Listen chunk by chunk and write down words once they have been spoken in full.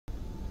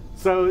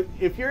So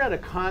if you're at a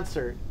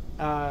concert,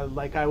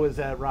 like I was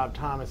at Rob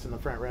Thomas in the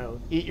front row,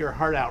 eat your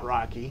heart out,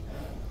 Rocky.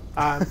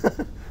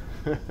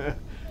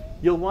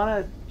 You'll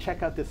want to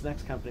check out this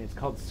next company. It's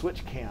called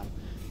SwitchCam,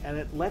 and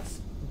it lets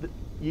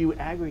you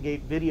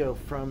aggregate video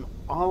from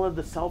all of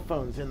the cell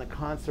phones in the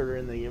concert or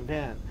in the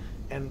event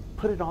and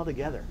put it all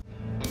together.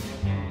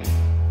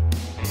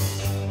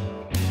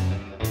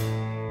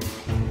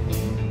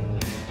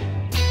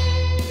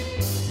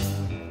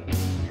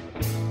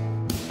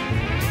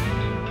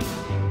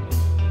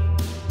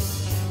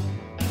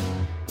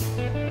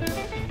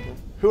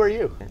 Who are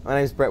you? My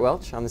name is Brett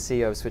Welch. I'm the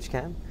CEO of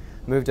SwitchCam.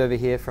 Moved over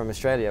here from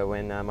Australia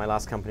when my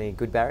last company,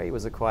 Goodberry,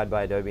 was acquired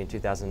by Adobe in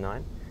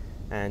 2009,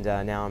 and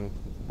now I'm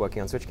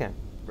working on SwitchCam.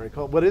 Very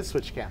cool. What is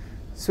SwitchCam?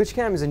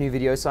 SwitchCam is a new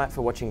video site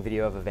for watching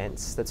video of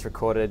events that's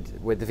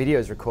recorded, where the video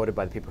is recorded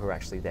by the people who are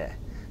actually there.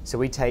 So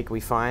we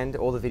find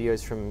all the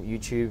videos from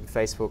YouTube,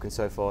 Facebook, and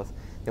so forth,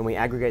 then we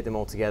aggregate them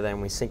all together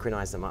and we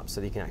synchronize them up so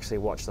that you can actually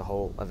watch the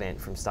whole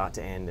event from start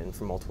to end and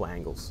from multiple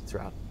angles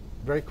throughout.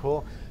 Very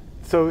cool.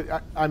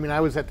 So, I mean, I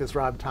was at this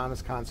Rob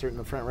Thomas concert in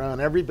the front row, and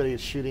everybody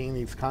is shooting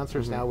these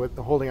concerts now with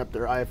holding up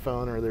their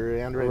iPhone or their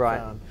Android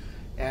phone.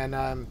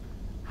 And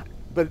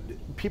but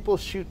people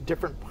shoot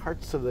different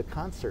parts of the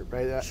concert,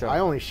 right? Sure. I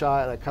only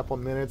shot a couple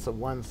minutes of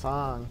one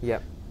song,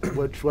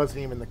 which wasn't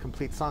even the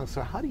complete song.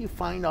 So how do you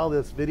find all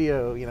this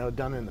video, you know,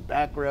 done in the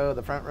back row,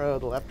 the front row,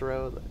 the left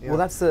row? Well,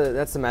 that's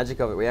the magic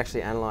of it. We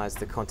actually analyze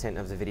the content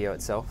of the video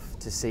itself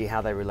to see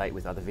how they relate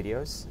with other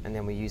videos, and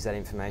then we use that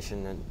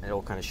information and it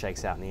all kind of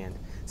shakes out in the end.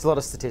 It's a lot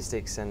of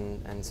statistics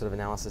and sort of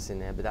analysis in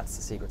there, but that's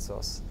the secret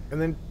sauce. And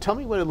then tell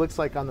me what it looks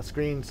like on the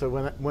screen. So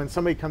when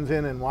somebody comes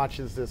in and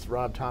watches this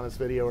Rob Thomas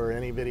video or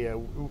any video,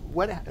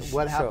 what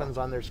happens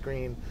on their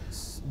screen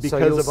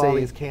because of all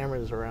these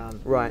cameras around?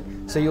 Right.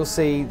 So you'll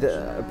see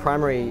the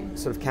primary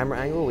sort of camera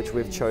angle, which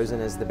we've chosen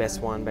as the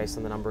best one based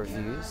on the number of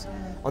views.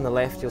 On the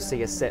left, you'll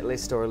see a set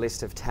list or a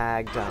list of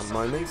tagged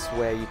moments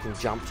where you can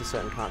jump to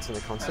certain parts in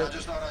the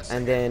concert.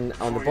 And then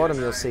on the bottom,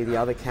 you'll see the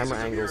other camera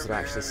angles that are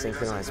actually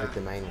synchronized with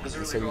the main one.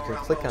 And so you can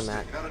click on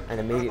that and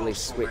immediately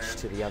switch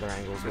to the other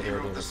angles, whether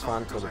it be in the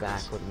front or the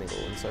back or the middle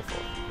and so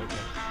forth.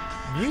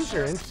 Okay. Views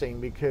are interesting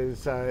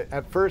because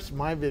at first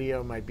my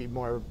video might be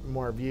more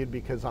viewed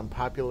because I'm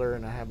popular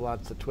and I have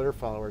lots of Twitter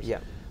followers. Yeah.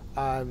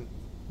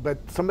 But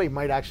somebody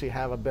might actually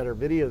have a better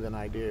video than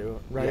I do,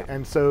 right? Yeah.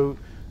 And so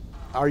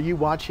are you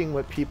watching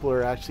what people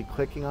are actually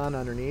clicking on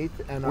underneath,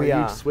 and are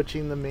you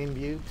switching the main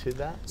view to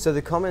that? So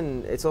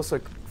it's also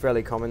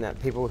fairly common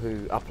that people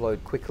who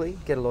upload quickly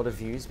get a lot of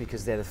views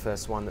because they're the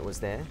first one that was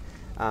there.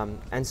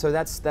 And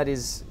so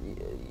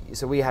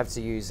so we have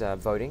to use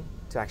voting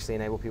to actually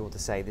enable people to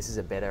say this is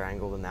a better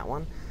angle than that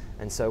one.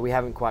 And so we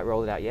haven't quite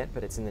rolled it out yet,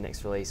 but it's in the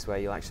next release where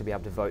you'll actually be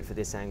able to vote for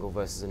this angle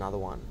versus another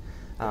one.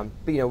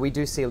 But you know, we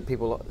do see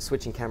people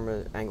switching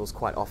camera angles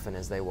quite often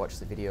as they watch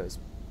the videos,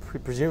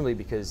 presumably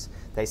because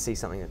they see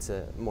something that's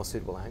a more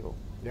suitable angle.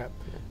 Yep.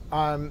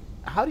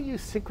 How do you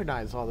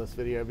synchronize all this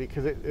video?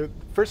 Because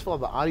first of all,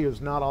 the audio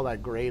is not all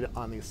that great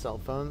on these cell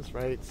phones,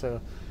 right? So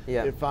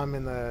if I'm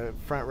in the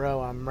front row,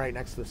 I'm right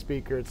next to the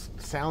speaker, it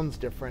sounds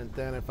different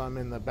than if I'm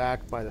in the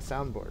back by the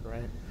soundboard,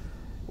 right?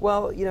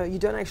 Well, you know, you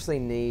don't actually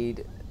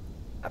need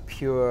a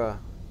pure,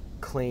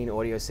 clean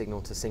audio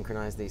signal to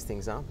synchronize these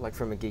things up. Like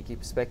from a geeky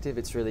perspective,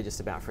 it's really just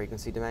about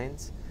frequency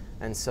domains.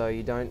 And so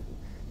you don't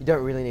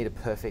really need a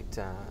perfect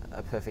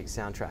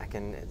soundtrack,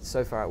 and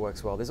so far it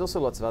works well. There's also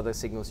lots of other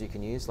signals you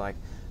can use, like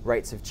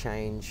rates of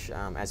change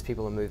as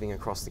people are moving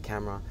across the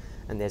camera,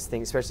 and there's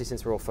things, especially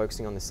since we're all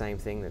focusing on the same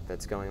thing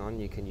that's going on,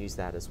 you can use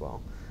that as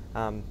well.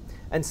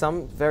 And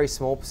some very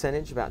small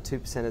percentage, about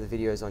 2% of the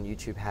videos on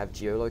YouTube have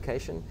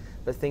geolocation,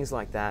 but things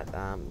like that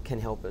can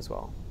help as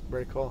well.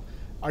 Very cool.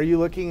 Are you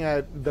looking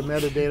at the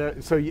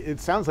metadata? So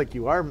it sounds like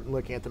you are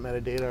looking at the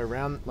metadata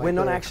around. Like we're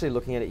not actually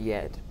looking at it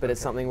yet, but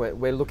it's something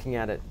we're looking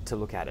at it to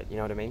look at it. You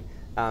know what I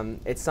mean?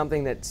 It's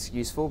something that's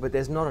useful, but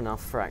there's not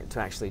enough to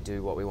actually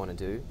do what we want to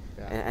do.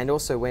 Yeah. And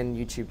also, when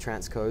YouTube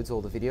transcodes all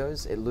the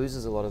videos, it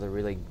loses a lot of the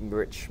really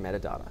rich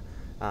metadata.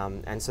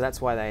 And so that's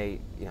why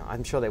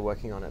I'm sure they're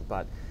working on it,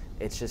 but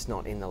it's just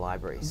not in the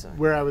library. So.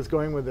 Where I was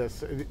going with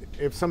this,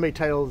 if somebody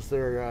titles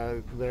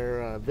their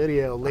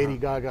video Lady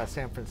Gaga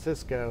San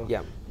Francisco,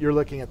 you're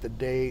looking at the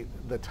date,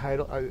 the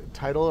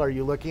title. Are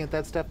you looking at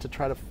that stuff to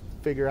try to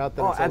figure out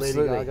that it's a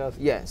Lady Gaga?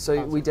 Yeah, so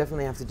concert? We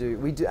definitely have to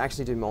we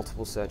actually do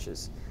multiple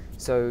searches.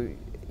 So,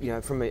 you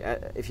know,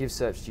 if you've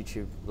searched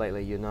YouTube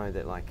lately, you know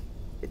that like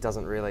it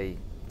doesn't really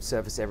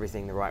surface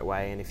everything the right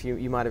way, and if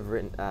you might have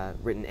written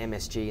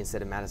MSG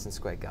instead of Madison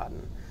Square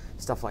Garden,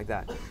 stuff like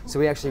that. So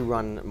we actually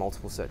run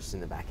multiple searches in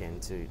the back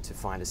end to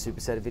find a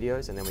superset of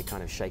videos, and then we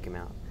kind of shake them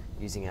out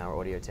using our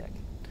audio tech.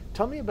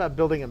 Tell me about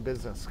building a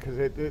business, because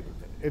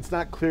it's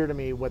not clear to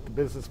me what the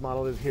business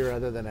model is here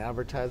other than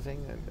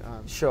advertising.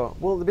 Sure.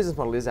 Well, the business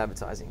model is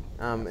advertising.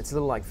 It's a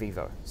little like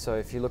Vivo. So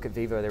if you look at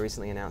Vivo, they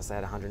recently announced they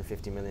had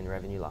 150 million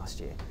revenue last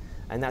year.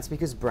 And that's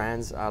because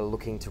brands are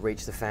looking to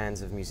reach the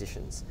fans of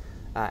musicians.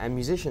 And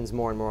musicians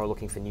more and more are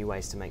looking for new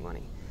ways to make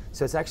money.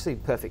 So it's actually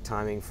perfect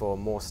timing for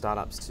more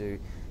startups to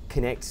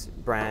connect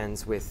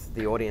brands with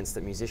the audience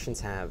that musicians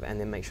have, and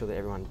then make sure that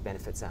everyone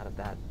benefits out of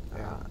that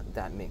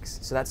that mix.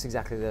 So that's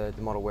exactly the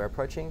model we're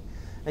approaching.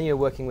 And you're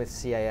working with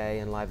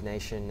CAA and Live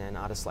Nation and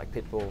artists like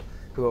Pitbull,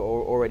 who are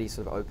already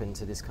sort of open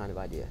to this kind of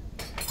idea.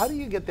 How do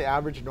you get the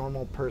average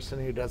normal person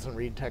who doesn't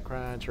read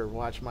TechCrunch or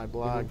watch my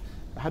blog,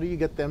 how do you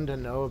get them to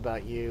know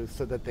about you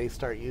so that they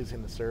start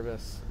using the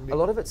service? A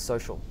lot of it's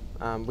social.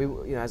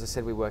 As I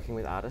said, we're working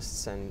with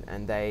artists,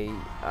 and they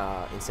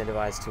are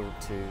incentivized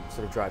to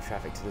sort of drive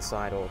traffic to the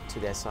site or to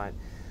their site.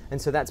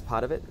 And so that's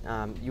part of it.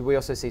 We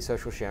also see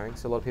social sharing.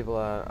 So a lot of people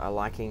are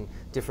liking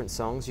different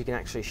songs. You can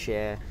actually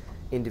share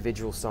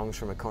individual songs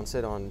from a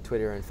concert on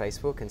Twitter and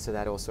Facebook, and so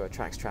that also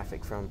attracts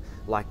traffic from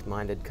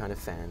like-minded kind of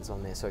fans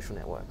on their social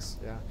networks.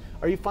 Yeah.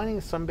 Are you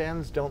finding some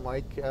bands don't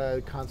like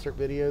concert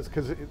videos?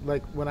 Because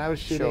like when I was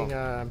shooting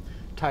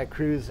Ty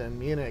Cruz in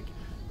Munich,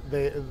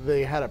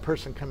 they had a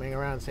person coming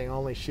around saying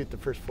only shoot the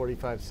first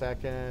 45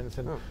 seconds,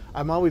 and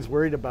I'm always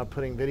worried about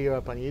putting video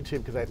up on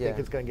YouTube because I think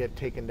it's going to get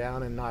taken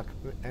down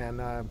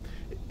and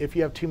if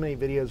you have too many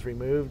videos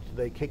removed,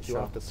 they kick you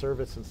off the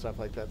service and stuff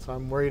like that. So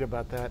I'm worried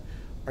about that.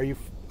 Are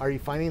you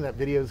finding that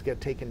videos get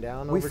taken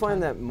down over time? We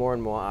find that more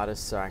and more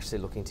artists are actually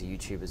looking to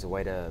YouTube as a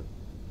way to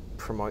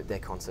promote their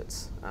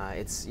concerts.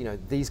 It's,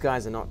 these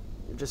guys are not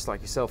just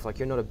like yourself. Like,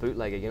 you're not a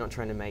bootlegger. You're not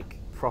trying to make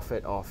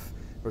profit off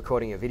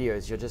recording your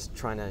videos. You're just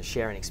trying to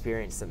share an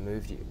experience that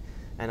moved you.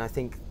 And I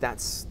think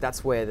that's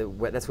where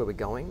we're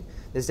going.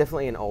 There's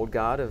definitely an old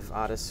guard of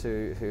artists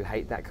who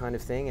hate that kind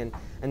of thing, and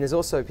there's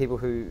also people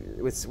who,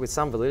 with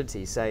some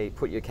validity, say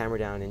put your camera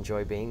down and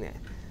enjoy being there.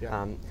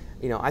 Yeah.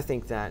 I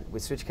think that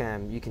with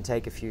SwitchCam, you can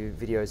take a few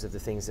videos of the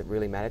things that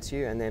really matter to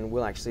you, and then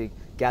we'll actually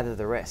gather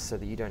the rest so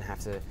that you don't have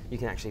to, you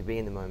can actually be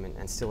in the moment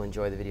and still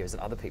enjoy the videos that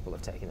other people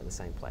have taken at the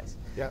same place.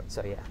 Yeah.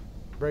 So yeah.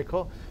 Very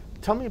cool.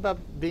 Tell me about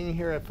being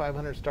here at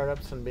 500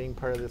 Startups and being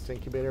part of this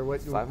incubator.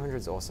 500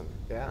 is awesome.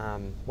 Yeah.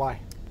 Why?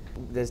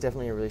 There's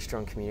definitely a really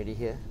strong community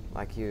here.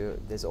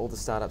 There's all the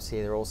startups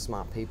here. They're all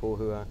smart people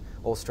who are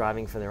all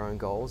striving for their own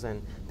goals,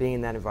 and being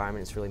in that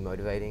environment is really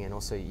motivating. And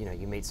also,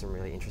 you meet some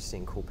really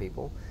interesting, cool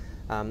people.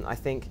 I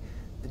think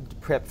the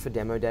prep for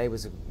Demo Day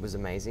was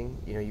amazing.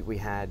 We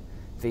had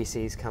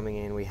VCs coming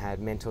in, we had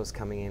mentors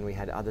coming in, we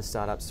had other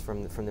startups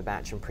from the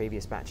batch and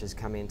previous batches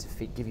come in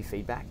to give you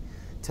feedback,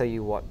 tell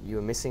you what you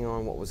were missing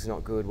on, what was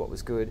not good, what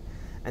was good.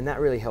 And that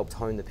really helped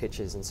hone the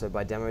pitches, and so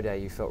by Demo Day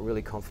you felt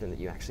really confident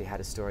that you actually had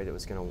a story that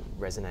was going to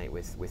resonate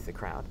with the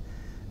crowd.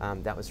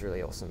 That was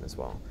really awesome as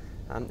well.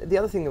 The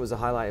other thing that was a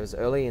highlight, was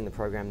early in the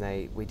program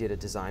we did a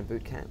design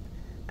boot camp,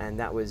 and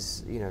that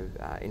was,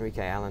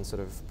 Enrique Allen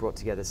sort of brought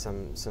together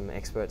some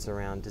experts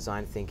around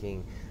design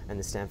thinking and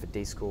the Stanford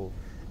D School,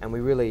 and we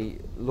really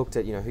looked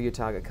at who your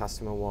target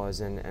customer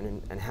was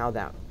and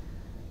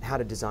how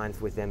to design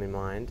with them in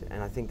mind.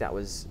 And I think that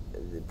was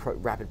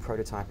rapid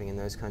prototyping and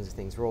those kinds of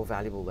things were all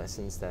valuable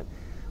lessons that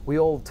we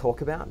all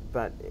talk about,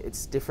 but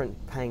it's different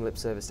paying lip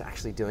service to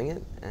actually doing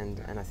it,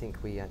 and I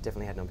think we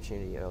definitely had an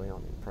opportunity early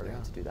on in the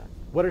program to do that.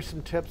 What are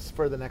some tips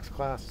for the next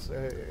class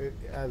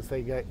as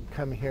they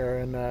come here,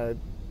 and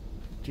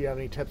do you have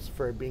any tips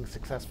for being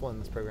successful in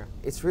this program?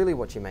 It's really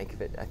what you make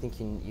of it. I think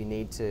you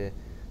need to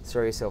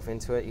throw yourself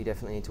into it. You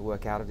definitely need to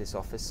work out of this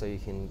office so you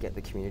can get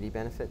the community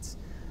benefits.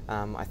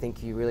 I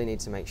think you really need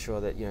to make sure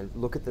that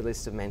look at the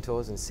list of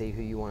mentors and see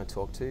who you want to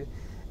talk to,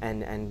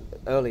 and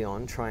early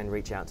on try and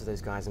reach out to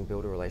those guys and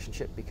build a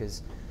relationship,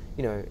 because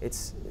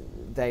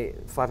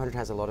 500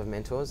 has a lot of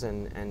mentors,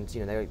 and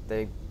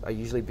they are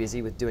usually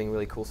busy with doing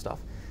really cool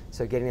stuff.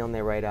 So getting on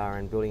their radar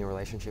and building a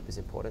relationship is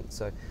important.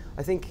 So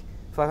I think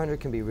 500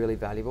 can be really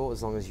valuable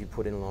as long as you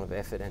put in a lot of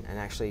effort and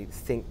actually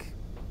think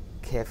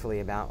carefully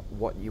about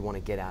what you want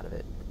to get out of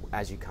it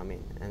as you come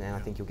in, and then I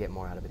think you'll get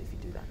more out of it if you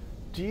do that.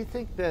 Do you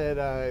think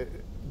that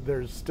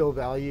there's still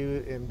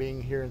value in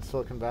being here in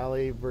Silicon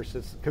Valley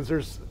versus,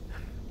 because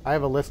I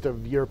have a list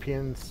of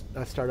European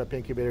startup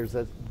incubators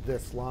that's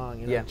this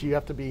long. Do you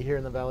have to be here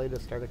in the Valley to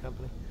start a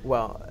company?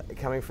 Well,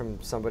 coming from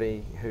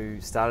somebody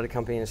who started a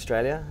company in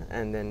Australia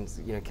and then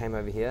came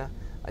over here,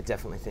 I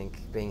definitely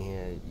think being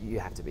here, you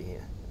have to be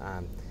here.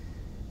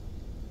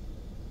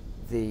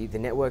 The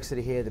networks that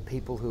are here, the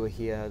people who are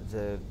here,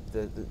 the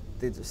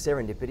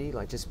serendipity,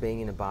 like just being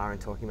in a bar and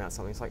talking about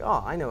something. It's like,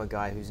 oh, I know a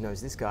guy who knows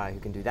this guy who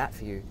can do that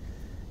for you.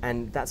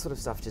 And that sort of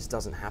stuff just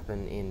doesn't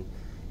happen in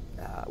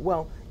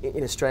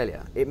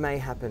Australia. It may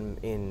happen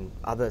in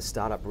other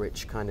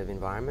startup-rich kind of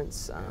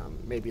environments.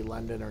 Maybe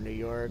London or New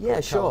York. Yeah,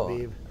 or sure. Tel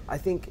Aviv. I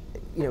think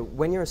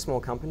when you're a small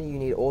company, you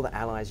need all the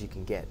allies you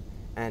can get.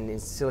 And in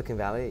Silicon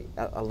Valley,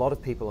 a lot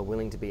of people are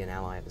willing to be an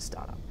ally of a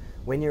startup.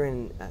 When you're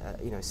in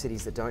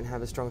cities that don't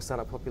have a strong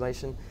startup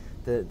population,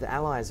 the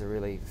allies are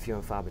really few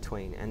and far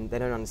between, and they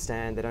don't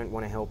understand, they don't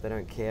want to help, they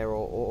don't care,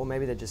 or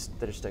maybe they just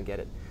don't get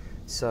it.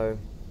 So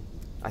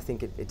I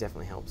think it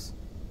definitely helps.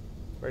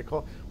 Very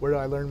cool. Where do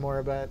I learn more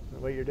about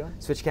what you're doing?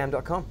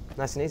 SwitchCam.com.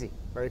 Nice and easy.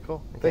 Very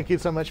cool. Okay. Thank you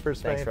so much for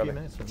spending a few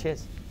minutes with me.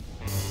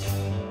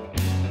 Cheers.